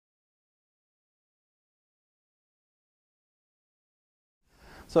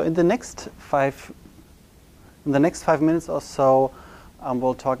So in the next 5 minutes or so,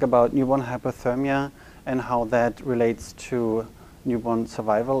 we'll talk about newborn hypothermia and how that relates to newborn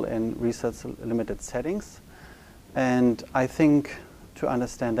survival in research-limited settings. And I think to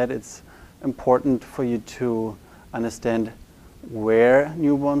understand that, it's important for you to understand where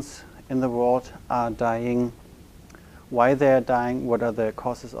newborns in the world are dying, why they are dying, what are the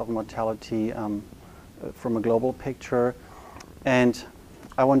causes of mortality from a global picture. And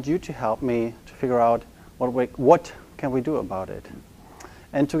I want you to help me to figure out what can we do about it.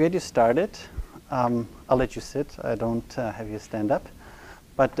 And to get you started, I'll let you sit. I don't have you stand up.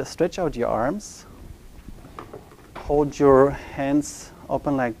 But stretch out your arms. Hold your hands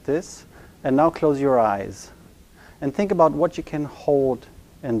open like this. And now close your eyes. And think about what you can hold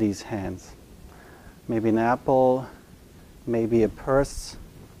in these hands. Maybe an apple, maybe a purse,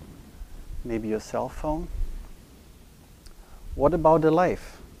 maybe your cell phone. What about a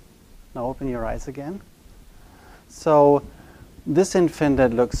life? Now open your eyes again. So this infant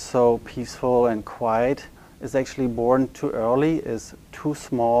that looks so peaceful and quiet is actually born too early, is too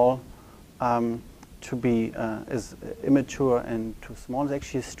small to be, is immature and too small, is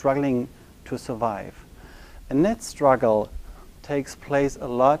actually struggling to survive. And that struggle takes place a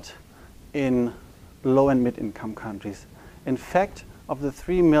lot in low and mid-income countries. In fact, of the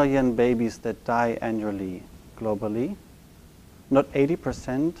 3 million babies that die annually globally, not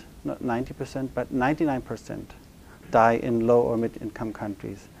 80%, not 90%, but 99% die in low or mid-income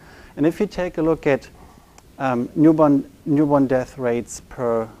countries. And if you take a look at newborn death rates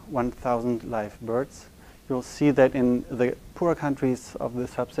per 1,000 live births, you'll see that in the poorer countries of the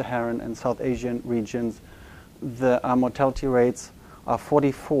sub-Saharan and South Asian regions, the mortality rates are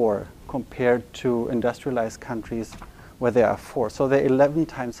 44 compared to industrialized countries where there are 4. So they're 11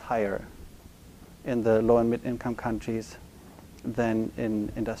 times higher in the low and mid-income countries than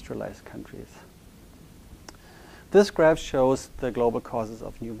in industrialized countries. This graph shows the global causes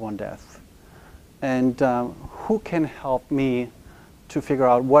of newborn death. And who can help me to figure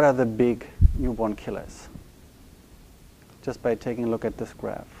out what are the big newborn killers? Just by taking a look at this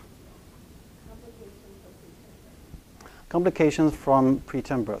graph. Complications from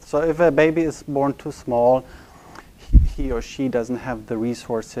preterm birth. So if a baby is born too small, he or she doesn't have the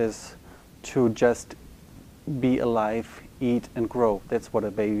resources to just be alive, eat, and grow. That's what a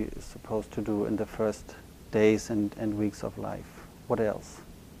baby is supposed to do in the first days and weeks of life. What else?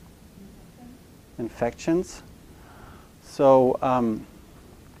 Infections. So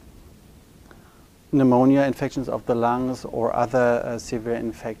pneumonia, infections of the lungs, or other severe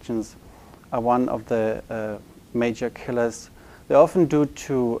infections are one of the major killers. They're often due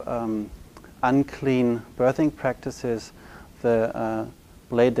to unclean birthing practices. The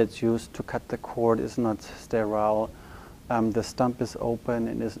blade that's used to cut the cord is not sterile. The stump is open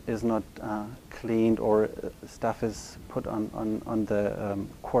and is not cleaned, or stuff is put on the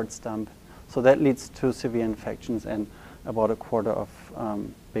cord stump. So that leads to severe infections, and about a quarter of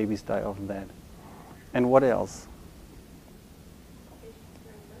babies die of that. And what else?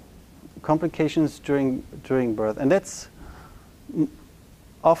 Complications during birth. And that's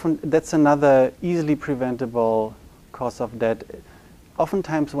another easily preventable cause of death.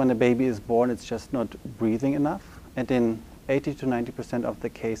 Oftentimes when a baby is born, it's just not breathing enough. And in 80 to 90% of the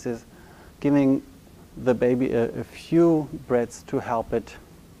cases, giving the baby a few breaths to help it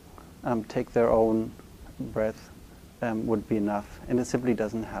take their own breath would be enough. And it simply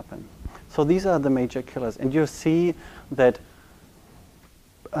doesn't happen. So these are the major killers. And you see that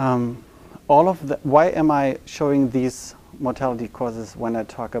why am I showing these mortality causes when I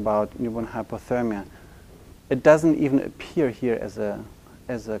talk about newborn hypothermia? It doesn't even appear here as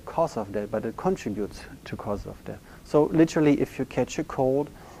a cause of death, but it contributes to cause of death. So literally, if you catch a cold,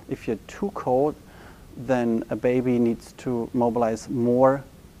 if you're too cold, then a baby needs to mobilize more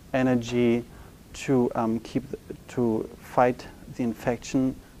energy to fight the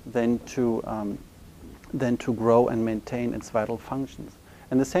infection than to grow and maintain its vital functions.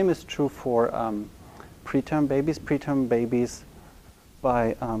 And the same is true for preterm babies. Preterm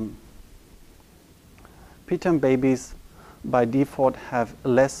babies by default have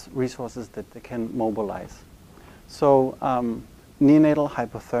less resources that they can mobilize. So neonatal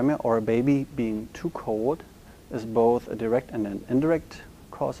hypothermia, or a baby being too cold, is both a direct and an indirect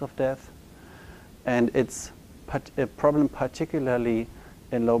cause of death. And it's a problem particularly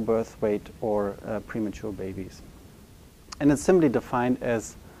in low birth weight or premature babies. And it's simply defined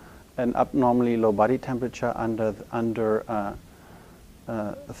as an abnormally low body temperature under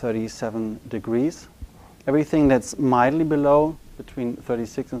 37 degrees. Everything that's mildly below, between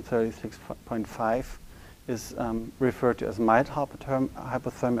 36 and 36.5, is referred to as mild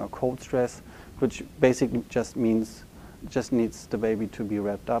hypothermia or cold stress, which basically just needs the baby to be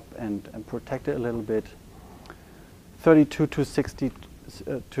wrapped up and protected a little bit. 32 to 60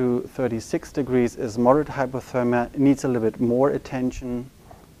 to 36 degrees is moderate hypothermia. It needs a little bit more attention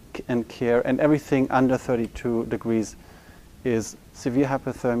and care, and everything under 32 degrees is severe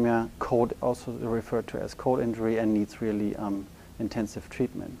hypothermia, cold, also referred to as cold injury, and needs really intensive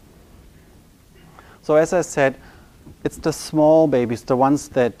treatment. So as I said, it's the small babies, the ones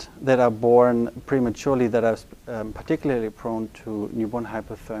that are born prematurely, that are particularly prone to newborn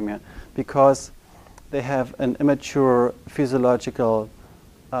hypothermia, because they have an immature physiological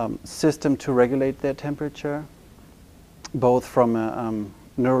system to regulate their temperature, both from a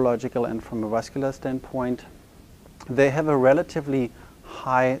neurological and from a vascular standpoint. They have a relatively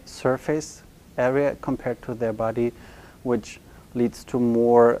high surface area compared to their body, which leads to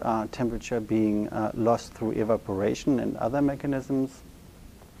more temperature being lost through evaporation and other mechanisms.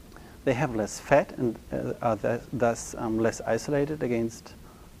 They have less fat and are thus less isolated against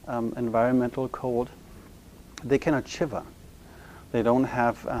environmental cold. They cannot shiver. They don't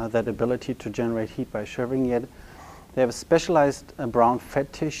have that ability to generate heat by shivering yet. They have a specialized brown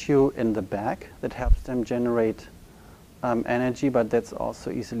fat tissue in the back that helps them generate energy, but that's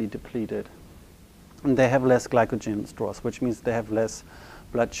also easily depleted. And they have less glycogen stores, which means they have less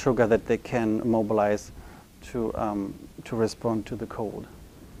blood sugar that they can mobilize to respond to the cold.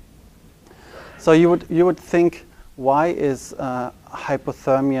 So you would think, why is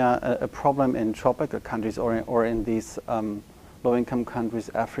hypothermia a problem in tropical countries or in these low-income countries,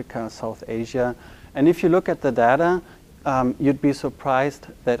 Africa, South Asia? And if you look at the data, you'd be surprised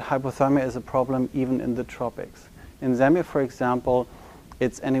that hypothermia is a problem even in the tropics. In Zambia, for example,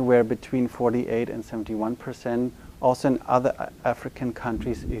 it's anywhere between 48 and 71%. Also in other African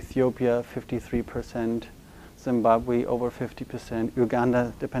countries, Ethiopia, 53%, Zimbabwe, over 50%,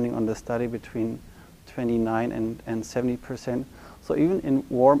 Uganda, depending on the study, between 29 and 70%. So even in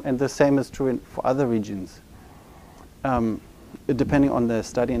warm, and the same is true for other regions. Depending on the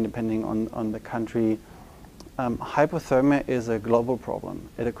study and depending on the country, hypothermia is a global problem.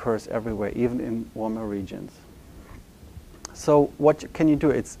 It occurs everywhere, even in warmer regions. So what can you do?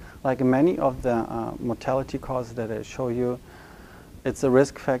 It's like many of the mortality causes that I show you, it's a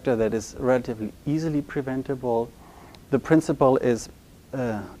risk factor that is relatively easily preventable. The principle is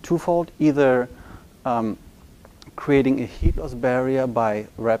twofold: either creating a heat loss barrier by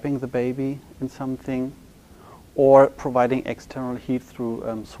wrapping the baby in something, or providing external heat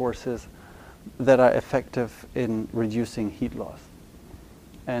through sources that are effective in reducing heat loss.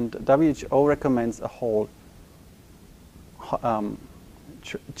 And WHO recommends a whole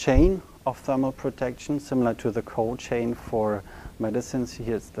chain of thermal protection, similar to the cold chain for medicines.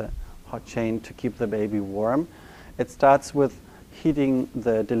 Here's the hot chain to keep the baby warm. It starts with heating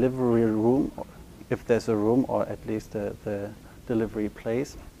the delivery room, if there's a room, or at least the delivery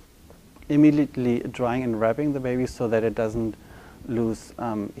place. Immediately drying and wrapping the baby so that it doesn't lose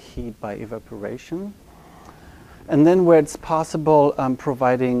heat by evaporation. And then where it's possible,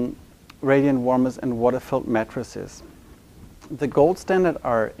 providing radiant warmers and water-filled mattresses. The gold standard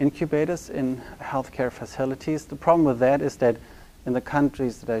are incubators in healthcare facilities. The problem with that is that in the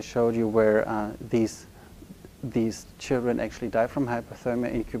countries that I showed you where these children actually die from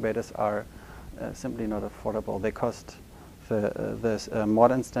hypothermia, incubators are simply not affordable. They cost, the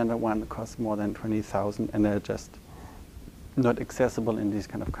modern standard one costs more than 20,000, and they're just not accessible in these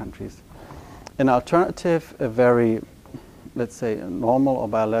kind of countries. An alternative, a very, let's say, a normal or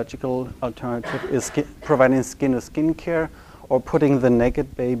biological alternative, is providing skin-to-skin care, or putting the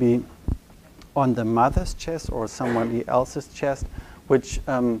naked baby on the mother's chest or somebody else's chest, which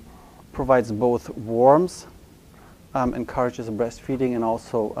provides both warmth, encourages breastfeeding, and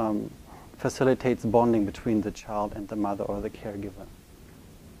also facilitates bonding between the child and the mother or the caregiver.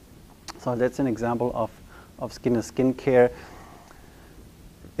 So that's an example of skin-to-skin care.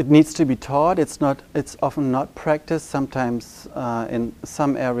 It needs to be taught. It's often not practiced. Sometimes in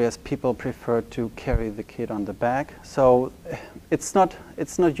some areas people prefer to carry the kid on the back. So it's not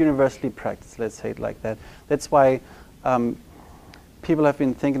universally practiced, let's say it like that. That's why people have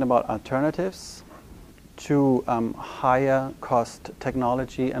been thinking about alternatives to higher cost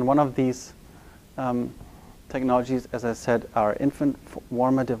technology. And one of these technologies, as I said, are infant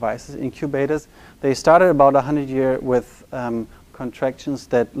warmer devices, incubators. They started about 100 years with contractions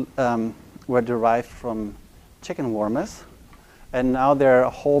that were derived from chicken warmers, and now there are a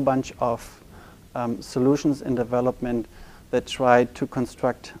whole bunch of solutions in development that try to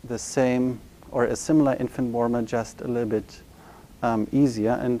construct the same or a similar infant warmer, just a little bit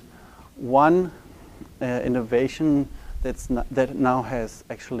easier. And one innovation that now has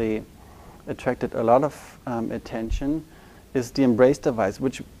actually attracted a lot of attention is the Embrace device,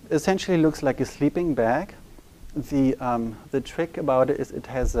 which essentially looks like a sleeping bag. The trick about it is it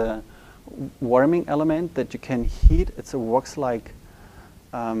has a warming element that you can heat. It's a wax-like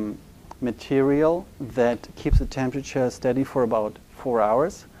material that keeps the temperature steady for about 4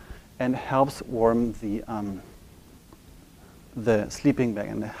 hours and helps warm the sleeping bag,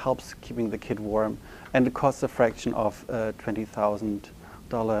 and it helps keeping the kid warm, and it costs a fraction of a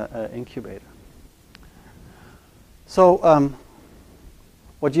 $20,000 incubator. So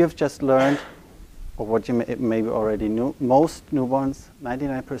what you have just learned, or what you maybe already knew, most newborns,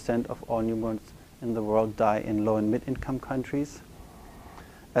 99% of all newborns in the world die in low and mid-income countries.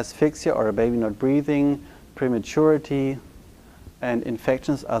 Asphyxia, or a baby not breathing, prematurity, and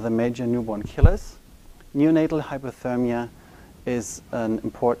infections are the major newborn killers. Neonatal hypothermia is an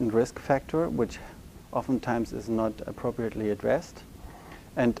important risk factor, which oftentimes is not appropriately addressed.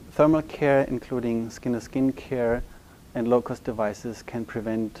 And thermal care, including skin-to-skin care and low-cost devices, can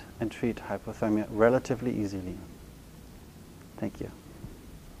prevent and treat hypothermia relatively easily. Thank you.